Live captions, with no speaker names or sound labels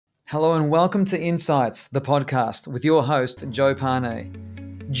Hello and welcome to Insights, the podcast with your host, Joe Parnay.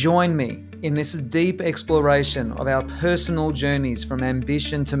 Join me in this deep exploration of our personal journeys from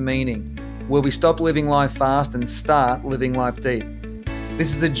ambition to meaning, where we stop living life fast and start living life deep.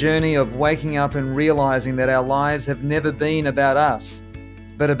 This is a journey of waking up and realizing that our lives have never been about us,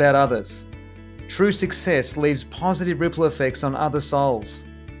 but about others. True success leaves positive ripple effects on other souls.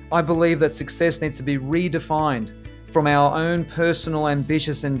 I believe that success needs to be redefined from our own personal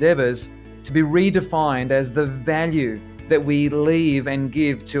ambitious endeavors to be redefined as the value that we leave and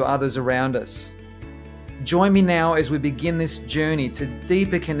give to others around us. Join me now as we begin this journey to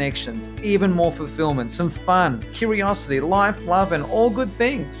deeper connections, even more fulfillment, some fun, curiosity, life, love, and all good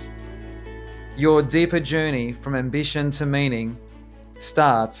things. Your deeper journey from ambition to meaning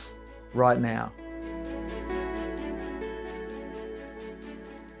starts right now.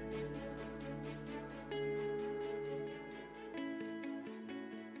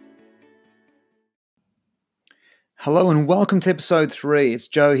 Hello and welcome to episode 3. It's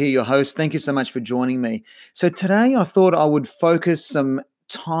Joe here, your host. Thank you so much for joining me. So today I thought I would focus some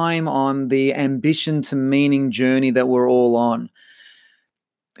time on the ambition to meaning journey that we're all on.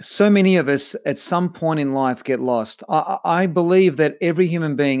 So many of us at some point in life get lost. I believe that every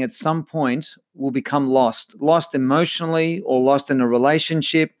human being at some point will become lost emotionally, or lost in a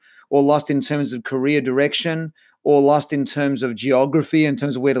relationship, or lost in terms of career direction, or lost in terms of geography, in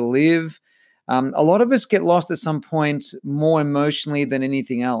terms of where to live. A lot of us get lost at some point more emotionally than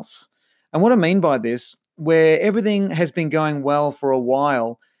anything else. And what I mean by this, where everything has been going well for a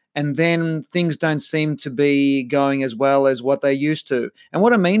while, and then things don't seem to be going as well as what they used to. And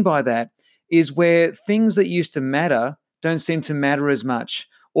what I mean by that is where things that used to matter don't seem to matter as much,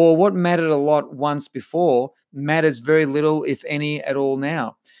 or what mattered a lot once before matters very little, if any, at all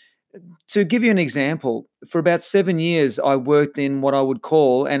now. To give you an example, for about 7 years, I worked in what I would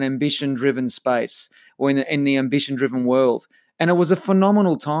call an ambition-driven space, or in the ambition-driven world. And it was a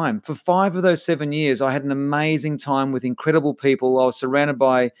phenomenal time. For 5 of those 7 years, I had an amazing time with incredible people. I was surrounded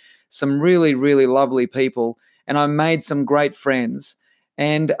by some really, really lovely people, and I made some great friends.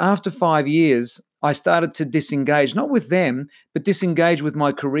 And after 5 years, I started to disengage, not with them, but disengage with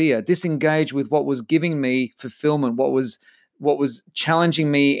my career, disengage with what was giving me fulfillment, what was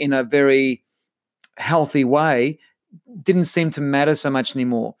challenging me in a very healthy way, didn't seem to matter so much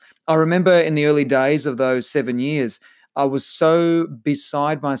anymore. I remember in the early days of those 7 years, I was so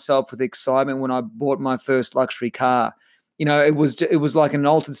beside myself with excitement when I bought my first luxury car. You know, it was like an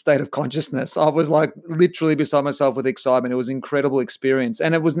altered state of consciousness. I was like literally beside myself with excitement. It was an incredible experience,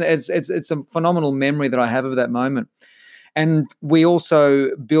 and it's a phenomenal memory that I have of that moment. And we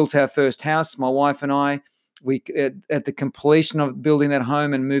also built our first house, my wife and I. We at the completion of building that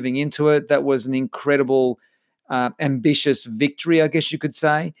home and moving into it, that was an incredible, ambitious victory, I guess you could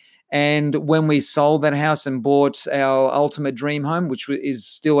say. And when we sold that house and bought our ultimate dream home, which is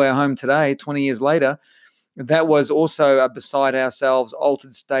still our home today, 20 years later, that was also a beside ourselves,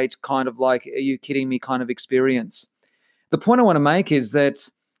 altered state, kind of like, are you kidding me kind of experience. The point I want to make is that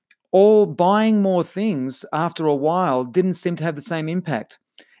all buying more things after a while didn't seem to have the same impact.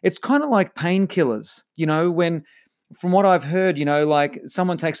 It's kind of like painkillers, when, from what I've heard, like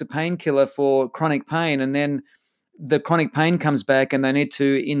someone takes a painkiller for chronic pain, and then the chronic pain comes back and they need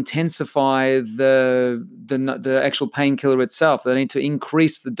to intensify the actual painkiller itself. They need to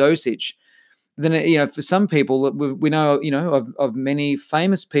increase the dosage. Then, for some people, we know, of many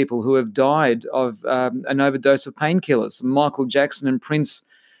famous people who have died of an overdose of painkillers. Michael Jackson and Prince,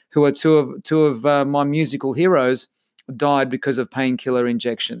 who are two of my musical heroes, died because of painkiller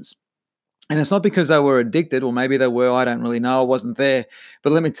injections. And it's not because they were addicted, or maybe they were, I don't really know, I wasn't there.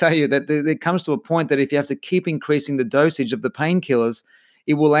 But let me tell you that there comes to a point that if you have to keep increasing the dosage of the painkillers,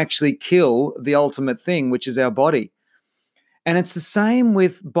 it will actually kill the ultimate thing, which is our body. And it's the same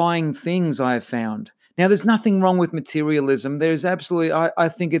with buying things, I have found. Now, there's nothing wrong with materialism. There's absolutely,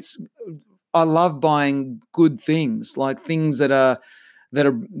 I love buying good things, like things that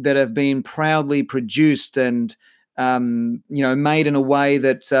have been proudly produced and made in a way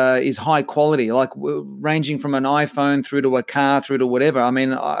that is high quality, like ranging from an iPhone through to a car, through to whatever. I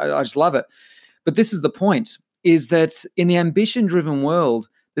mean, I just love it. But this is the point, is that in the ambition-driven world,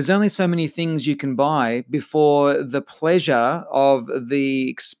 there's only so many things you can buy before the pleasure of the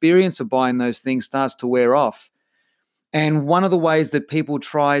experience of buying those things starts to wear off. And one of the ways that people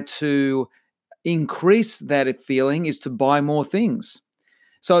try to increase that feeling is to buy more things.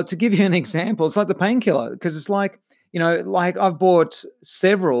 So to give you an example, it's like the painkiller, because it's like, like I've bought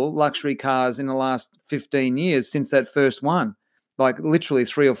several luxury cars in the last 15 years since that first one, like literally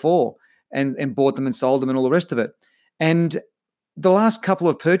 3 or 4, and bought them and sold them and all the rest of it. And the last couple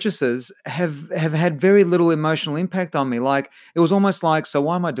of purchases have had very little emotional impact on me. Like, it was almost like, so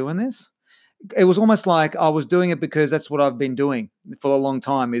why am I doing this? It was almost like I was doing it because that's what I've been doing for a long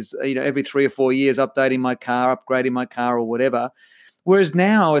time, is, every 3 or 4 years updating my car, upgrading my car or whatever. Whereas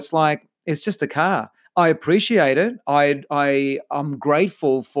now it's like, it's just a car. I appreciate it. I'm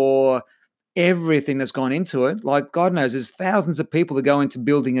grateful for everything that's gone into it. Like, God knows, there's thousands of people that go into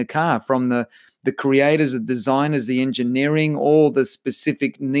building a car, from the creators, the designers, the engineering, all the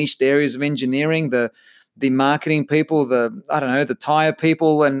specific niched areas of engineering, the marketing people, the tire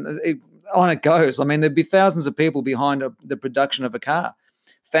people, and on it goes. I mean, there'd be thousands of people behind the production of a car,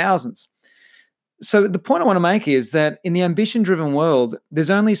 thousands. So the point I want to make is that in the ambition-driven world, there's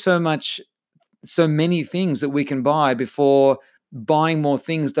only so many things that we can buy before buying more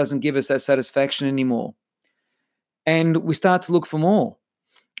things doesn't give us that satisfaction anymore. And we start to look for more.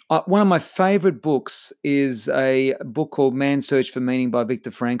 One of my favorite books is a book called Man's Search for Meaning by Viktor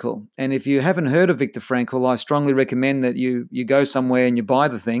Frankl. And if you haven't heard of Viktor Frankl, I strongly recommend that you go somewhere and you buy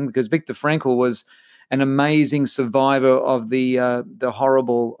the thing, because Viktor Frankl was an amazing survivor of the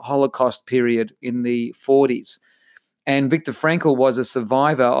horrible Holocaust period in the 40s. And Viktor Frankl was a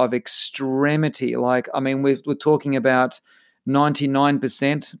survivor of extremity. Like, I mean, we're talking about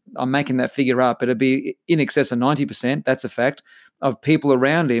 99%. I'm making that figure up. It'd be in excess of 90%. That's a fact. Of people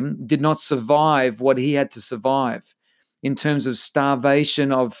around him did not survive what he had to survive in terms of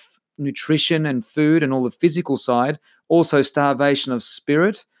starvation of nutrition and food and all the physical side, also starvation of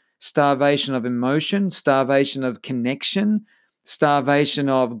spirit, starvation of emotion, starvation of connection, starvation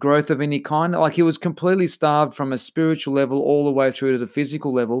of growth of any kind. Like, he was completely starved from a spiritual level all the way through to the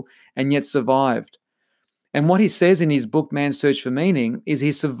physical level, and yet survived. And what he says in his book, Man's Search for Meaning, is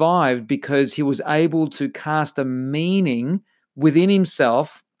he survived because he was able to cast a meaning within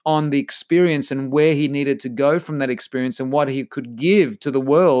himself on the experience and where he needed to go from that experience and what he could give to the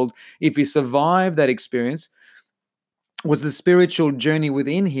world if he survived that experience. Was the spiritual journey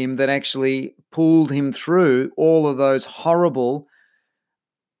within him that actually pulled him through all of those horrible,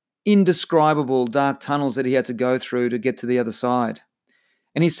 indescribable dark tunnels that he had to go through to get to the other side.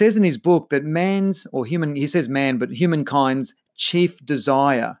 And he says in his book that humankind's chief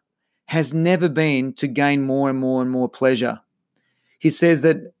desire has never been to gain more and more and more pleasure. He says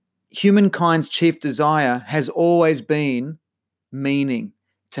that humankind's chief desire has always been meaning,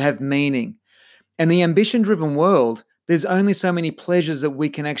 to have meaning. And the ambition-driven world, there's only so many pleasures that we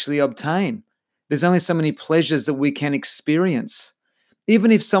can actually obtain. There's only so many pleasures that we can experience.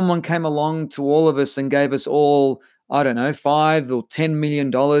 Even if someone came along to all of us and gave us all, I don't know, $5 or $10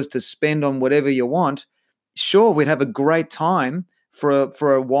 million to spend on whatever you want, sure, we'd have a great time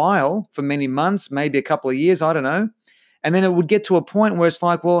for a while, for many months, maybe a couple of years, I don't know. And then it would get to a point where it's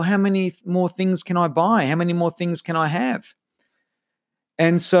like, well, how many more things can I buy? How many more things can I have?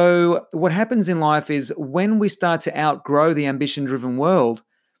 And so what happens in life is, when we start to outgrow the ambition-driven world,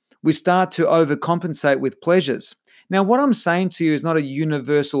 we start to overcompensate with pleasures. Now, what I'm saying to you is not a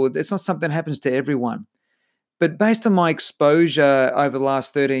universal, it's not something that happens to everyone. But based on my exposure over the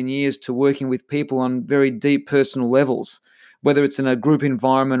last 13 years to working with people on very deep personal levels, whether it's in a group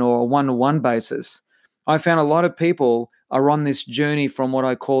environment or a one-to-one basis, I found a lot of people are on this journey from what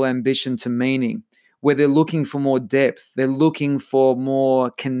I call ambition to meaning, where they're looking for more depth, they're looking for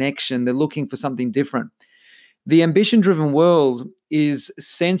more connection, they're looking for something different. The ambition-driven world is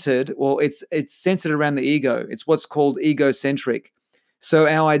centered, well, it's centered around the ego. It's what's called egocentric. So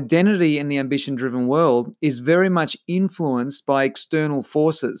our identity in the ambition-driven world is very much influenced by external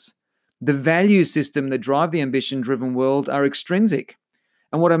forces. The value system that drive the ambition-driven world are extrinsic.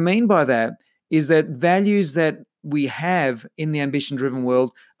 And what I mean by that is that values that we have in the ambition-driven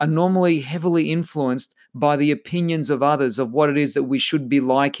world are normally heavily influenced by the opinions of others of what it is that we should be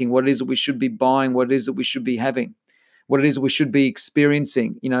liking, what it is that we should be buying, what it is that we should be having, what it is that we should be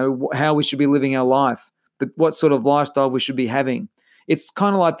experiencing, how we should be living our life, what sort of lifestyle we should be having. It's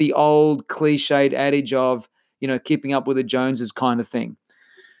kind of like the old cliched adage of, keeping up with the Joneses kind of thing.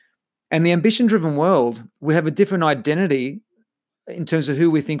 And the ambition-driven world, we have a different identity in terms of who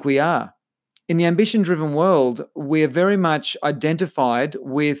we think we are. In the ambition-driven world, we are very much identified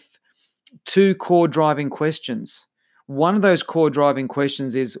with two core driving questions. One of those core driving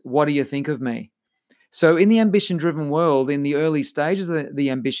questions is, what do you think of me? So in the ambition-driven world, in the early stages of the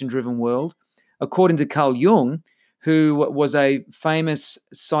ambition-driven world, according to Carl Jung, who was a famous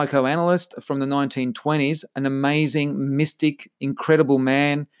psychoanalyst from the 1920s, an amazing, mystic, incredible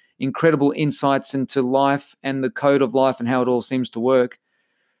man, incredible insights into life and the code of life and how it all seems to work.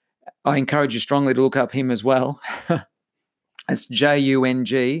 I encourage you strongly to look up him as well. It's Jung,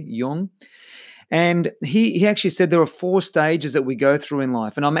 Jung. And he actually said there are 4 stages that we go through in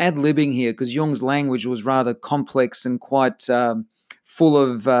life. And I'm ad-libbing here because Jung's language was rather complex and quite full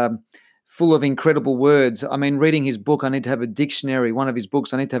of incredible words. I mean, reading his book, I need to have a dictionary. One of his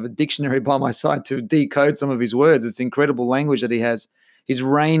books, I need to have a dictionary by my side to decode some of his words. It's incredible language that he has. His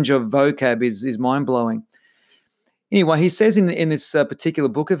range of vocab is mind-blowing. Anyway, he says in this particular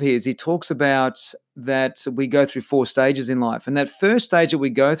book of his, he talks about that we go through 4 stages in life. And that first stage that we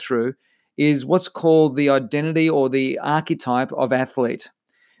go through is what's called the identity or the archetype of athlete.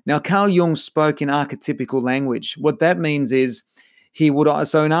 Now, Carl Jung spoke in archetypical language. What that means is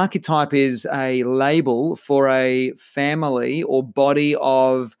so an archetype is a label for a family or body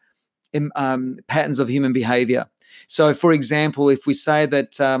of patterns of human behavior. So, for example, if we say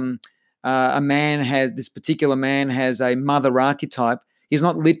that this particular man has a mother archetype, he's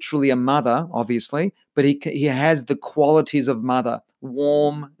not literally a mother, obviously, but he has the qualities of mother: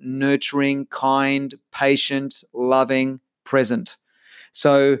 warm, nurturing, kind, patient, loving, present.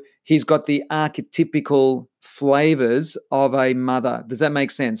 So he's got the archetypical flavors of a mother. Does that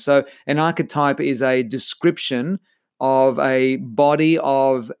make sense? So an archetype is a description of a body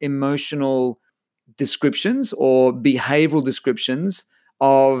of emotional descriptions or behavioral descriptions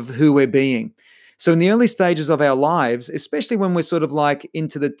of who we're being. So in the early stages of our lives, especially when we're sort of like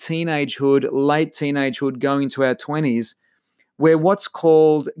into the teenagehood, late teenagehood, going into our 20s, we're what's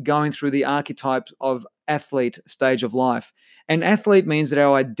called going through the archetype of athlete stage of life. And athlete means that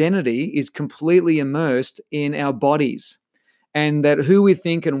our identity is completely immersed in our bodies, and that who we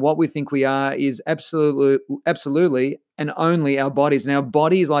think and what we think we are is absolutely and only our bodies. And our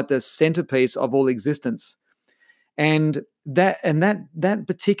body is like the centerpiece of all existence. And that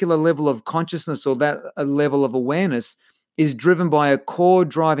particular level of consciousness or that level of awareness is driven by a core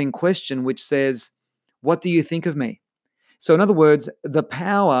driving question, which says, what do you think of me? So in other words, the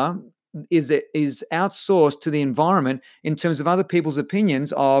power is outsourced to the environment in terms of other people's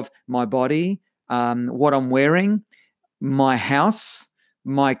opinions of my body, what I'm wearing, my house,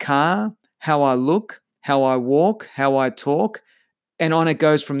 my car, how I look, how I walk, how I talk, and on it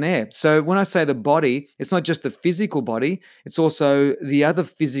goes from there. So when I say the body, it's not just the physical body, it's also the other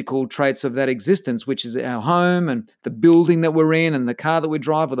physical traits of that existence, which is our home and the building that we're in and the car that we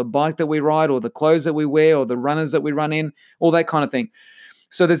drive or the bike that we ride or the clothes that we wear or the runners that we run in, all that kind of thing.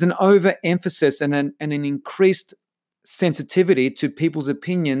 So there's an overemphasis and an increased sensitivity to people's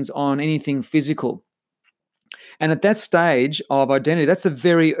opinions on anything physical. And at that stage of identity, that's the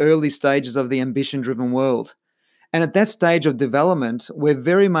very early stages of the ambition-driven world. And at that stage of development,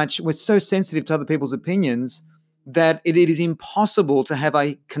 we're so sensitive to other people's opinions that it is impossible to have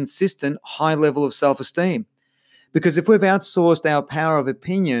a consistent high level of self-esteem. Because if we've outsourced our power of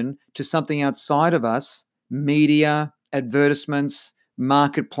opinion to something outside of us, media, advertisements,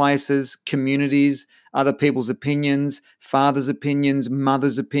 marketplaces, communities, other people's opinions, father's opinions,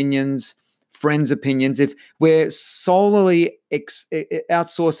 mother's opinions, friends' opinions, if we're solely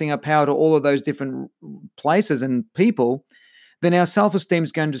outsourcing our power to all of those different places and people, then our self-esteem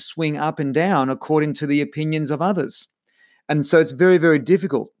is going to swing up and down according to the opinions of others. And so it's very, very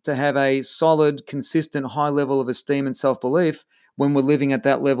difficult to have a solid, consistent, high level of esteem and self-belief when we're living at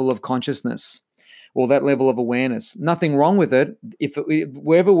that level of consciousness or that level of awareness. Nothing wrong with it. If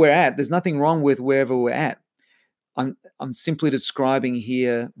wherever we're at, there's nothing wrong with wherever we're at. I'm simply describing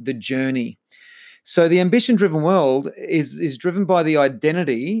here the journey. So the ambition-driven world is driven by the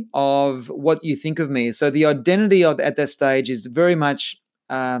identity of what you think of me. So the identity at that stage is very much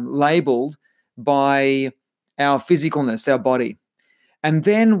labeled by our physicalness, our body. And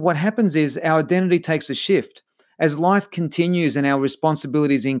then what happens is our identity takes a shift as life continues and our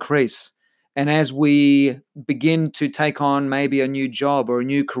responsibilities increase. And as we begin to take on maybe a new job or a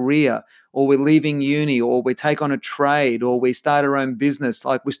new career, or we're leaving uni, or we take on a trade, or we start our own business,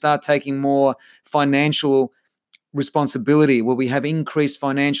 like we start taking more financial responsibility, where we have increased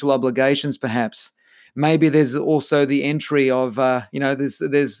financial obligations perhaps. Maybe there's also the entry of,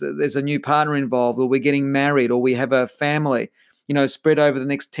 there's a new partner involved, or we're getting married, or we have a family. Spread over the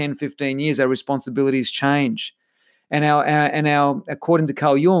next 10, 15 years, our responsibilities change. And our according to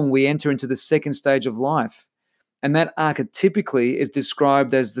Carl Jung, we enter into the second stage of life. And that archetypically is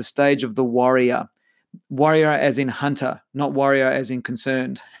described as the stage of the warrior. Warrior as in hunter, not warrior as in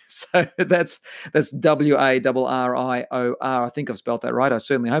concerned. So that's WARRIOR. I think I've spelled that right. I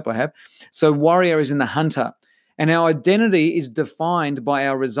certainly hope I have. So warrior is in the hunter. And our identity is defined by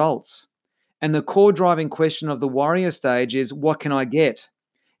our results. And the core driving question of the warrior stage is, what can I get?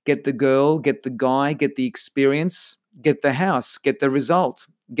 Get the girl, get the guy, get the experience, get the house, get the result,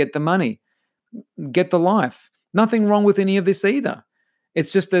 get the money, get the life. Nothing wrong with any of this either.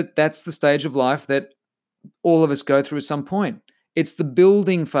 It's just that that's the stage of life that all of us go through at some point. It's the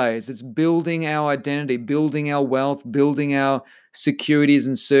building phase. It's building our identity, building our wealth, building our securities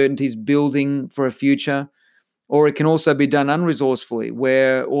and certainties, building for a future. Or it can also be done unresourcefully,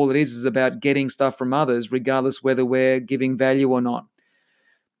 where all it is about getting stuff from others, regardless whether we're giving value or not.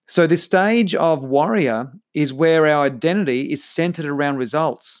 So this stage of warrior is where our identity is centered around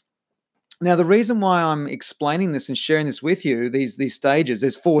results. Now, the reason why I'm explaining this and sharing this with you, these stages,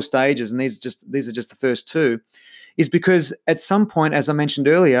 there's 4 stages, and these are just the first 2, is because at some point, as I mentioned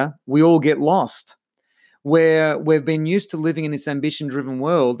earlier, we all get lost, where we've been used to living in this ambition-driven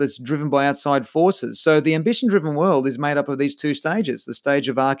world that's driven by outside forces. So the ambition-driven world is made up of these 2 stages: the stage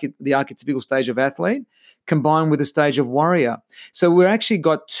of the archetypical stage of athlete, combined with the stage of warrior. So we've actually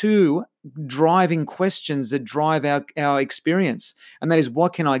got 2 driving questions that drive our experience, and that is,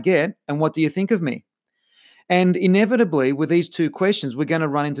 what can I get, and what do you think of me? And inevitably, with these 2 questions, we're going to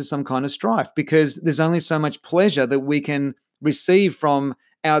run into some kind of strife, because there's only so much pleasure that we can receive from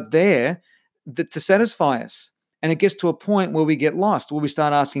out there to satisfy us. And it gets to a point where we get lost, where we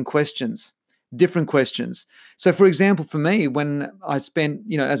start asking questions, different questions. So, for example, for me, when I spent,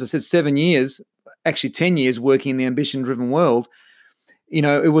 as I said, 7 years, actually 10 years working in the ambition-driven world,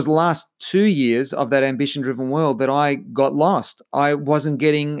 it was the last 2 years of that ambition-driven world that I got lost. I wasn't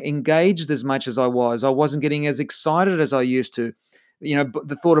getting engaged as much as I was. I wasn't getting as excited as I used to.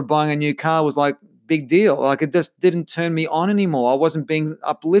 The thought of buying a new car was like big deal. Like, it just didn't turn me on anymore. I wasn't being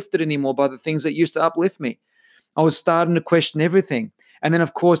uplifted anymore by the things that used to uplift me. I was starting to question everything. And then,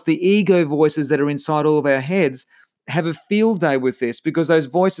 of course, the ego voices that are inside all of our heads have a field day with this, because those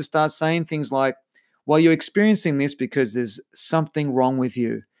voices start saying things like, well, you're experiencing this because there's something wrong with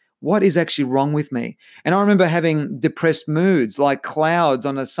you. What is actually wrong with me? And I remember having depressed moods, like clouds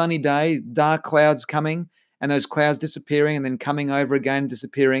on a sunny day, dark clouds coming, and those clouds disappearing and then coming over again,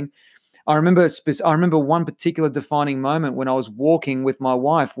 disappearing. I remember one particular defining moment when I was walking with my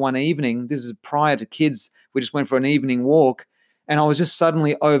wife one evening. This is prior to kids. We just went for an evening walk, and I was just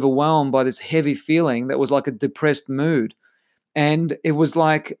suddenly overwhelmed by this heavy feeling that was like a depressed mood. And it was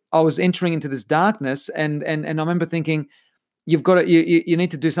like I was entering into this darkness, and I remember thinking, you've got to, you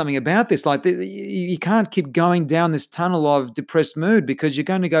need to do something about this. Like, you can't keep going down this tunnel of depressed mood, because you're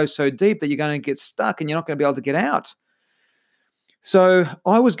going to go so deep that you're going to get stuck and you're not going to be able to get out. So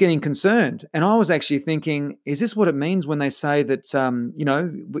I was getting concerned, and I was actually thinking, is this what it means when they say that,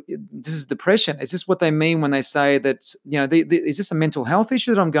 this is depression? Is this what they mean when they say that, is this a mental health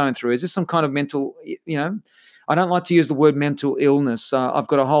issue that I'm going through? Is this some kind of mental, I don't like to use the word mental illness. I've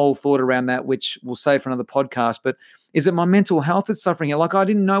got a whole thought around that, which we'll save for another podcast. But is it my mental health that's suffering? Like, I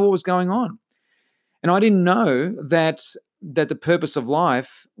didn't know what was going on. And I didn't know that the purpose of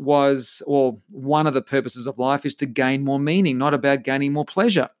life was, or one of the purposes of life is to gain more meaning, not about gaining more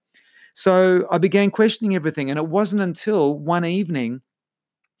pleasure. So I began questioning everything. And it wasn't until one evening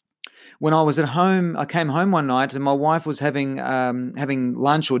when I was at home, I came home one night and my wife was having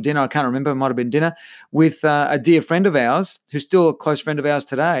lunch or dinner, I can't remember, it might have been dinner, with a dear friend of ours, who's still a close friend of ours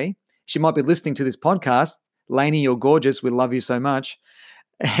today. She might be listening to this podcast. Lainey, you're gorgeous. We love you so much.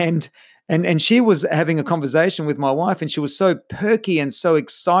 And she was having a conversation with my wife, and she was so perky and so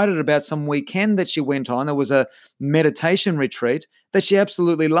excited about some weekend that she went on. It was a meditation retreat that she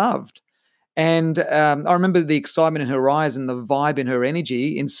absolutely loved. And I remember the excitement in her eyes and the vibe in her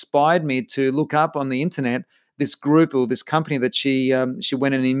energy inspired me to look up on the internet this group or this company that she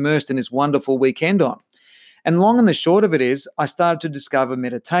went and immersed in this wonderful weekend on. And long and the short of it is, I started to discover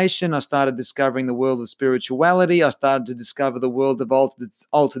meditation. I started discovering the world of spirituality. I started to discover the world of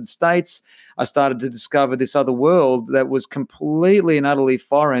altered states. I started to discover this other world that was completely and utterly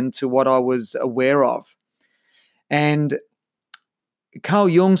foreign to what I was aware of. And Carl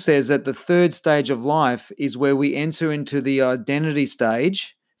Jung says that the 3rd stage of life is where we enter into the identity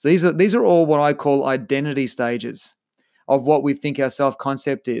stage. So these are all what I call identity stages of what we think our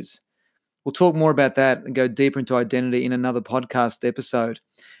self-concept is. We'll talk more about that and go deeper into identity in another podcast episode.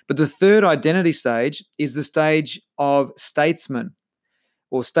 But the 3rd identity stage is the stage of statesman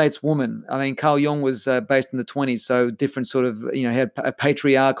or stateswoman. I mean, Carl Jung was based in the 20s, so different sort of, had a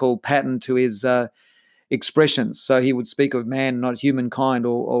patriarchal pattern to his expressions. So he would speak of man, not humankind,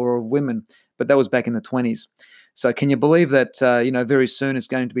 or of women, but that was back in the 20s. So can you believe that, very soon it's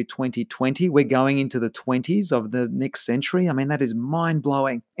going to be 2020. We're going into the 20s of the next century. I mean, that is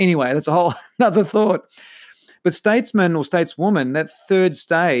mind-blowing. Anyway, that's a whole another thought. But statesman or stateswoman, that 3rd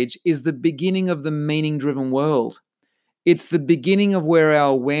stage is the beginning of the meaning-driven world. It's the beginning of where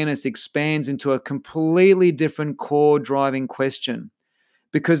our awareness expands into a completely different core driving question.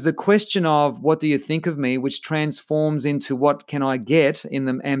 because the question of what do you think of me, which transforms into what can I get in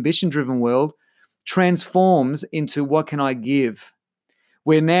the ambition-driven world, transforms into what can I give.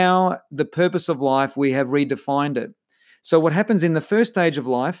 Where now the purpose of life, we have redefined it. So what happens in the first stage of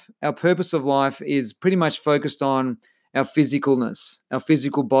life, our purpose of life is pretty much focused on our physicalness, our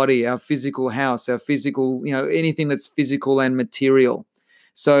physical body, our physical house, our physical, anything that's physical and material.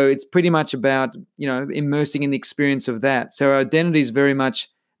 So it's pretty much about, immersing in the experience of that. So our identity is very much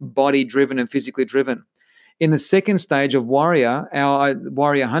body driven and physically driven. In the second stage of warrior, our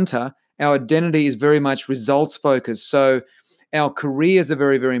warrior hunter, our identity is very much results focused. So our careers are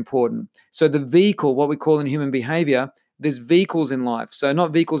very, very important. So the vehicle, what we call in human behavior, there's vehicles in life. So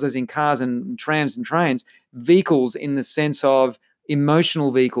not vehicles as in cars and trams and trains, vehicles in the sense of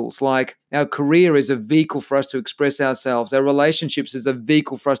emotional vehicles. Like our career is a vehicle for us to express ourselves. Our relationships is a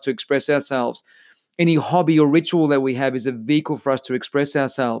vehicle for us to express ourselves. Any hobby or ritual that we have is a vehicle for us to express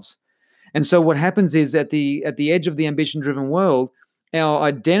ourselves. And so what happens is at the edge of the ambition-driven world, our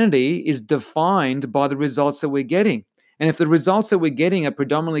identity is defined by the results that we're getting. And if the results that we're getting are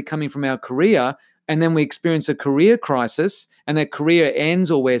predominantly coming from our career, and then we experience a career crisis, and that career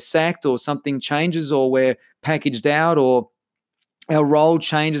ends, or we're sacked, or something changes, or we're packaged out, or our role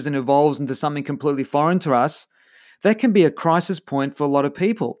changes and evolves into something completely foreign to us, that can be a crisis point for a lot of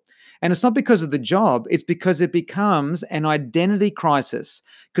people. And it's not because of the job, it's because it becomes an identity crisis.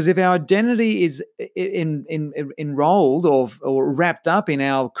 Because if our identity is enrolled or wrapped up in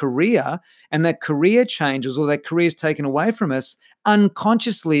our career, and that career changes or that career is taken away from us,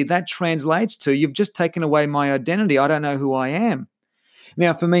 unconsciously that translates to, you've just taken away my identity. I don't know who I am.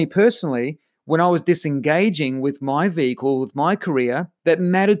 Now, for me personally, when I was disengaging with my vehicle, with my career, that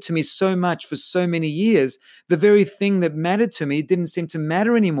mattered to me so much for so many years, the very thing that mattered to me didn't seem to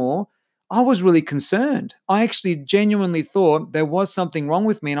matter anymore. I was really concerned. I actually genuinely thought there was something wrong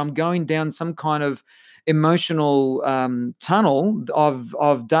with me, and I'm going down some kind of emotional tunnel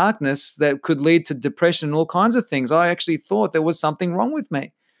of darkness that could lead to depression and all kinds of things. I actually thought there was something wrong with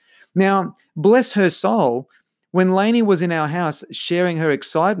me. Now, bless her soul, when Lainey was in our house sharing her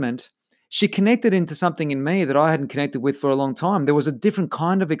excitement, she connected into something in me that I hadn't connected with for a long time. There was a different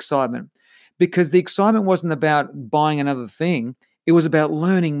kind of excitement, because the excitement wasn't about buying another thing. It was about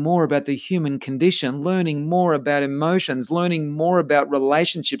learning more about the human condition, learning more about emotions, learning more about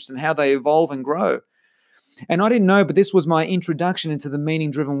relationships and how they evolve and grow. And I didn't know, but this was my introduction into the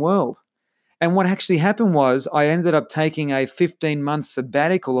meaning-driven world. And what actually happened was I ended up taking a 15-month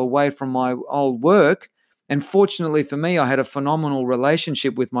sabbatical away from my old work. And fortunately for me, I had a phenomenal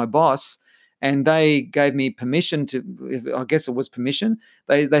relationship with my boss, and they gave me permission to, I guess it was permission.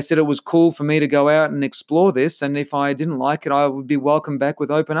 They said it was cool for me to go out and explore this. And if I didn't like it, I would be welcomed back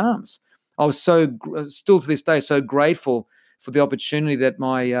with open arms. I was still to this day, so grateful for the opportunity that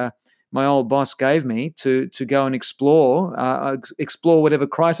my old boss gave me to go and explore whatever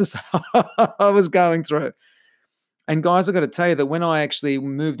crisis I was going through. And guys, I've got to tell you that when I actually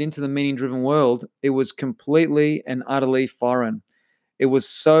moved into the meaning-driven world, it was completely and utterly foreign. It was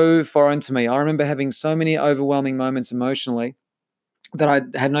so foreign to me. I remember having so many overwhelming moments emotionally that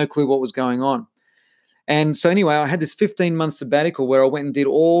I had no clue what was going on. And so anyway, I had this 15-month sabbatical where I went and did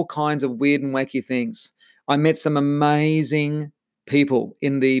all kinds of weird and wacky things. I met some amazing people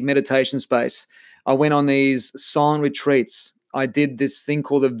in the meditation space. I went on these silent retreats. I did this thing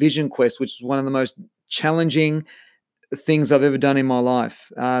called a vision quest, which was one of the most challenging things I've ever done in my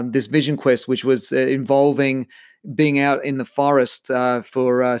life. This vision quest, which was involving being out in the forest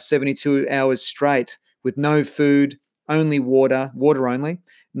for 72 hours straight with no food, only water only,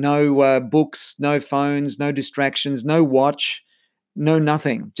 no books, no phones, no distractions, no watch, no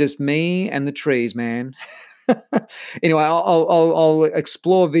nothing, just me and the trees, man. Anyway, I'll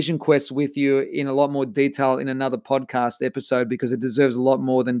explore Vision Quest with you in a lot more detail in another podcast episode, because it deserves a lot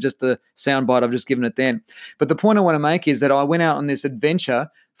more than just the soundbite I've just given it then. But the point I want to make is that I went out on this adventure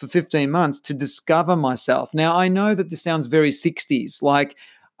for 15 months to discover myself. Now, I know that this sounds very 60s, like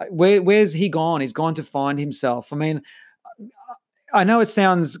where's he gone? He's gone to find himself. I mean, I know it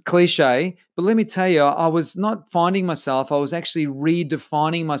sounds cliche, but let me tell you, I was not finding myself. I was actually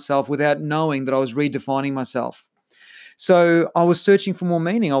redefining myself without knowing that I was redefining myself. So I was searching for more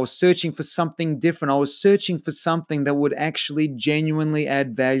meaning. I was searching for something different. I was searching for something that would actually genuinely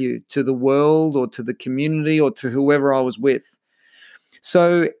add value to the world or to the community or to whoever I was with.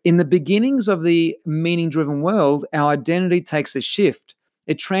 So in the beginnings of the meaning-driven world, our identity takes a shift.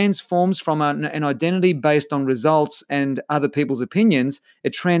 It transforms from an identity based on results and other people's opinions.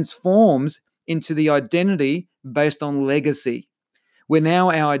 It transforms into the identity based on legacy, where now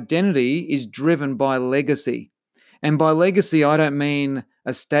our identity is driven by legacy. And by legacy, I don't mean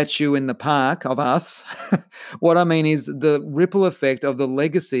a statue in the park of us. What I mean is the ripple effect of the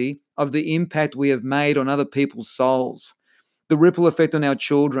legacy of the impact we have made on other people's souls, the ripple effect on our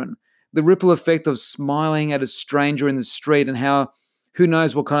children, the ripple effect of smiling at a stranger in the street and how who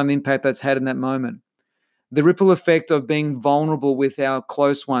knows what kind of impact that's had in that moment. The ripple effect of being vulnerable with our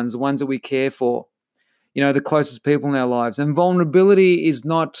close ones, the ones that we care for, the closest people in our lives. And vulnerability is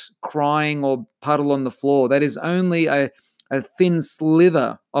not crying or puddle on the floor. That is only a thin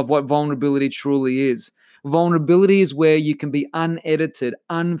slither of what vulnerability truly is. Vulnerability is where you can be unedited,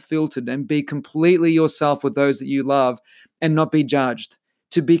 unfiltered, and be completely yourself with those that you love and not be judged.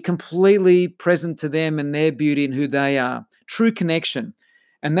 To be completely present to them and their beauty and who they are. True connection.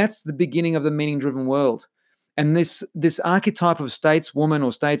 And that's the beginning of the meaning-driven world. And this archetype of stateswoman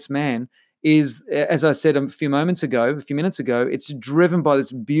or statesman is, as I said a few minutes ago, it's driven by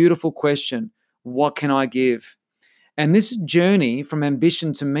this beautiful question, what can I give? And this journey from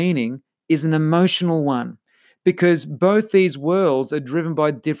ambition to meaning is an emotional one because both these worlds are driven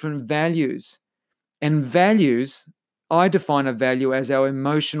by different values. And values, I define a value as our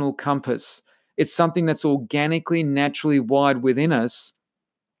emotional compass. It's something that's organically, naturally wired within us.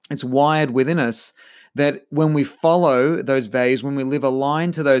 It's wired within us that when we follow those values, when we live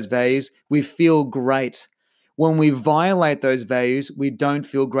aligned to those values, we feel great. When we violate those values, we don't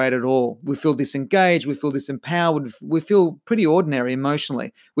feel great at all. We feel disengaged, we feel disempowered, we feel pretty ordinary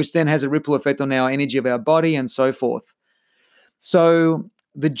emotionally, which then has a ripple effect on our energy of our body and so forth. So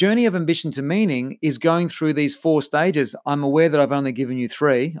the journey of ambition to meaning is going through these 4 stages. I'm aware that I've only given you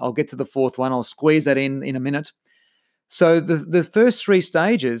 3. I'll get to the 4th one. I'll squeeze that in a minute. So the first 3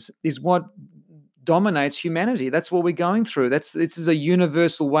 stages is what dominates humanity. That's what we're going through. This is a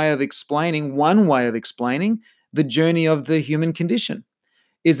universal way of explaining, one way of explaining the journey of the human condition,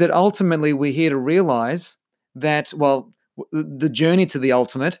 is that ultimately we're here to realize that, the journey to the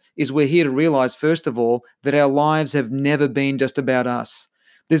ultimate is we're here to realize, first of all, that our lives have never been just about us.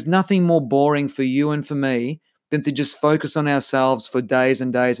 There's nothing more boring for you and for me than to just focus on ourselves for days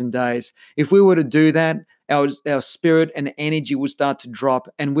and days and days. If we were to do that, our spirit and energy would start to drop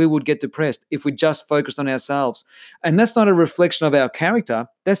and we would get depressed if we just focused on ourselves. And that's not a reflection of our character.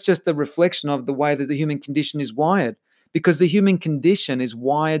 That's just a reflection of the way that the human condition is wired, because the human condition is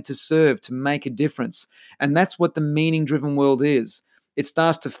wired to serve, to make a difference. And that's what the meaning-driven world is. It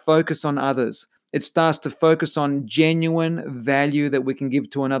starts to focus on others. It starts to focus on genuine value that we can give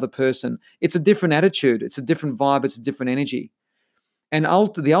to another person. It's a different attitude. It's a different vibe. It's a different energy. And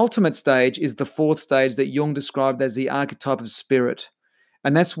the ultimate stage is the 4th stage that Jung described as the archetype of spirit.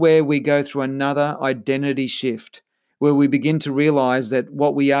 And that's where we go through another identity shift, where we begin to realize that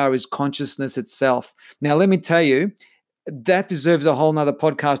what we are is consciousness itself. Now, let me tell you, that deserves a whole nother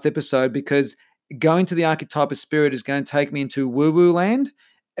podcast episode, because going to the archetype of spirit is going to take me into woo-woo land,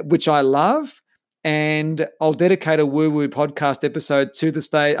 which I love. And I'll dedicate a woo-woo podcast episode to the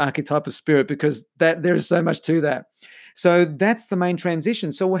state archetype of spirit, because there is so much to that. So that's the main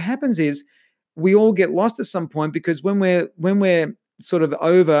transition. So what happens is we all get lost at some point, because when we're sort of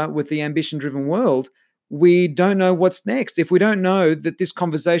over with the ambition-driven world, we don't know what's next. If we don't know that this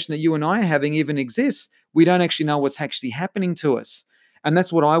conversation that you and I are having even exists, we don't actually know what's actually happening to us. And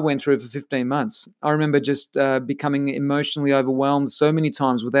that's what I went through for 15 months. I remember just becoming emotionally overwhelmed so many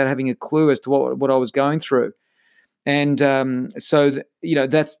times without having a clue as to what I was going through. And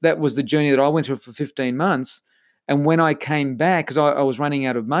that was the journey that I went through for 15 months. And when I came back, because I was running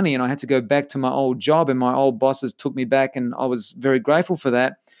out of money and I had to go back to my old job, and my old bosses took me back, and I was very grateful for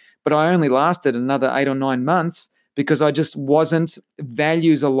that. But I only lasted another 8 or 9 months because I just wasn't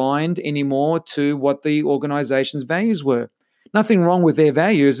values aligned anymore to what the organization's values were. Nothing wrong with their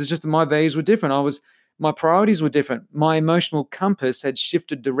values. It's just that my values were different. My priorities were different. My emotional compass had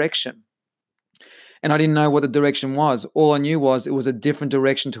shifted direction. And I didn't know what the direction was. All I knew was it was a different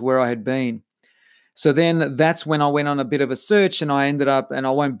direction to where I had been. So then that's when I went on a bit of a search, and I ended up, and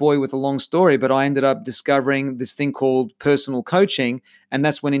I won't bore you with a long story, but I ended up discovering this thing called personal coaching. And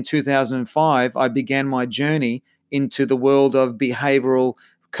that's when in 2005, I began my journey into the world of behavioral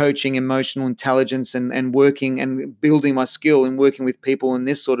coaching, emotional intelligence, and working and building my skill and working with people in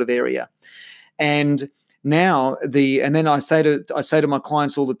this sort of area. And now then I say to my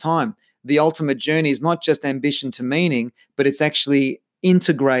clients all the time, the ultimate journey is not just ambition to meaning, but it's actually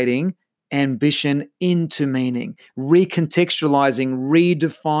integrating ambition into meaning, recontextualizing,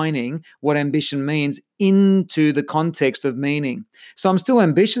 redefining what ambition means into the context of meaning. So I'm still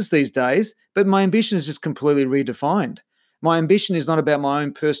ambitious these days, but my ambition is just completely redefined. My ambition is not about my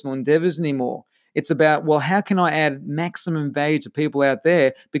own personal endeavors anymore. It's about, how can I add maximum value to people out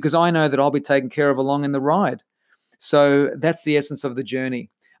there, because I know that I'll be taken care of along in the ride. So that's the essence of the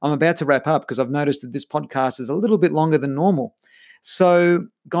journey. I'm about to wrap up because I've noticed that this podcast is a little bit longer than normal. So,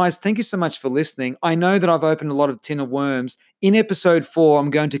 guys, thank you so much for listening. I know that I've opened a lot of tin of worms. In episode 4,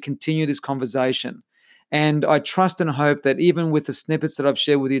 I'm going to continue this conversation. And I trust and hope that even with the snippets that I've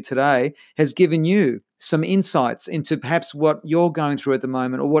shared with you today has given you some insights into perhaps what you're going through at the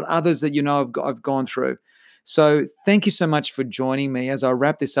moment or what others that you know have gone through. So thank you so much for joining me as I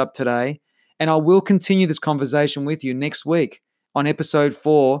wrap this up today. And I will continue this conversation with you next week on episode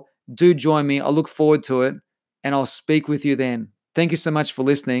 4. Do join me. I look forward to it. And I'll speak with you then. Thank you so much for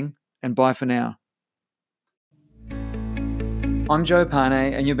listening, and bye for now. I'm Joe Pane,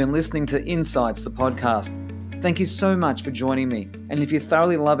 and you've been listening to Insights, the podcast. Thank you so much for joining me. And if you're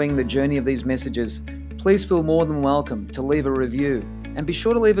thoroughly loving the journey of these messages, please feel more than welcome to leave a review. And be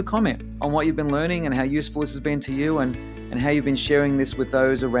sure to leave a comment on what you've been learning and how useful this has been to you and how you've been sharing this with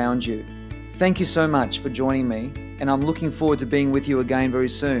those around you. Thank you so much for joining me, and I'm looking forward to being with you again very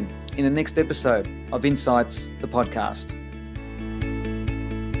soon in the next episode of Insights, the podcast.